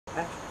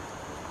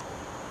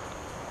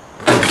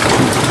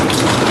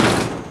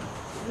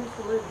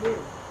used to live here?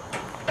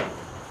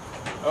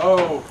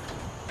 Oh,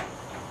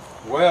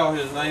 well,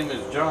 his name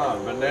is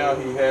John, but now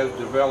he has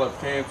developed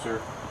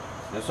cancer,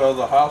 and so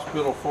the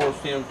hospital forced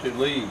him to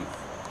leave.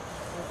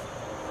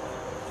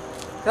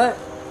 Cut.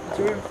 It's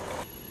your room.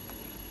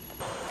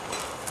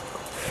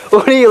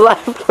 What are you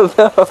laughing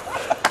about?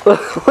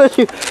 What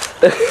are you...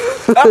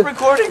 Stop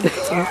recording!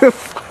 You're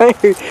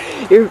fired.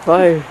 You're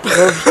fired.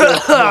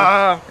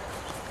 Oh,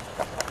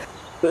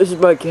 this is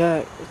my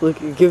cat. Look,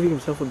 he's giving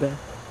himself a bath.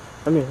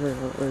 I mean, her,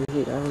 or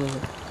he, I don't know.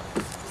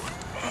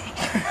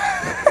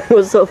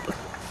 What's up?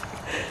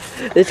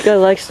 This guy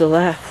likes to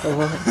laugh a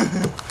lot.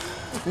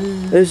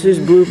 This is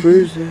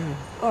Bloopers.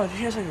 Oh, did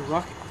you guys like a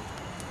rocket?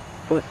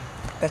 What?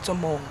 That's a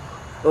mole.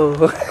 Oh.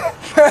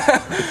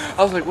 I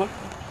was like, what?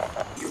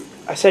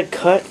 I said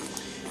cut.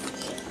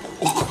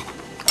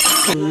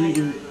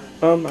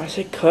 I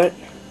said cut.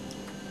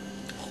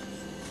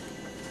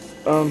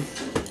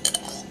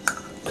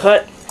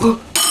 Cut.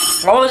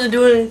 I wasn't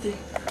doing anything.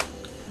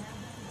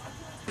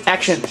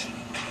 Action.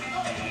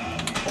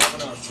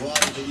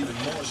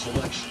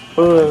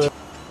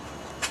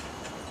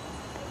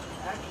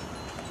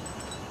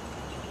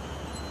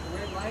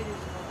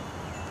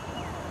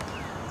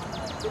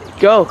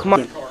 Go, come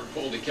on.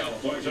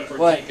 What?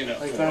 Like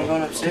when I'm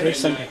going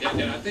upstairs?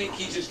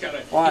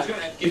 Why?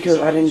 Because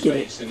I didn't get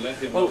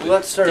it. Well,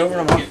 let's start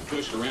over, Mom.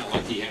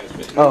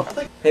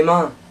 Oh. Hey,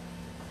 Mom.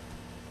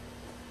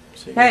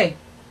 Hey.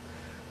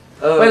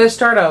 Wait, let's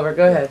start over.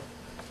 Go ahead.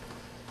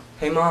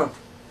 Hey, Mom.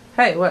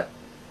 Hey, what?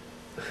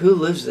 Who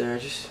lives there?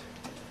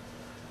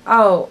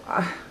 Oh,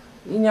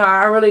 you know,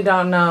 I really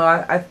don't know.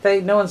 I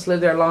think no one's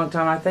lived there a long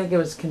time. I think it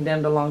was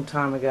condemned a long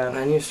time ago.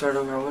 I need to start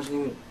over. I wasn't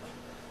even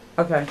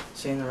Okay.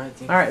 saying the right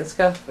thing. All right, let's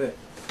go. Wait.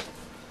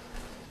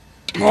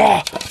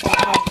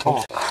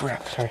 Oh,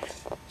 crap. Sorry.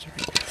 I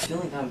feel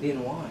like I'm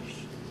being washed.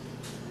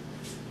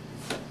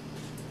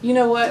 You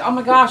know what? Oh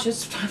my gosh,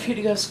 it's time for you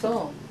to go to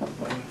school.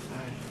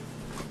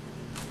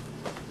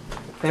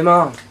 Hey,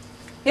 Mom.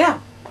 Yeah.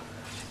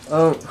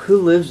 Who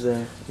lives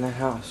there in that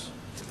house?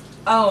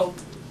 Oh,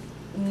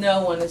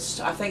 no one. I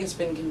think it's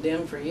been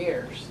condemned for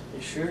years.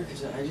 You sure?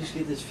 Because I just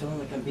get this feeling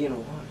like I'm being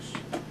washed.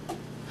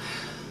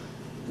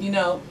 You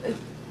know,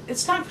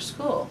 it's time for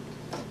school.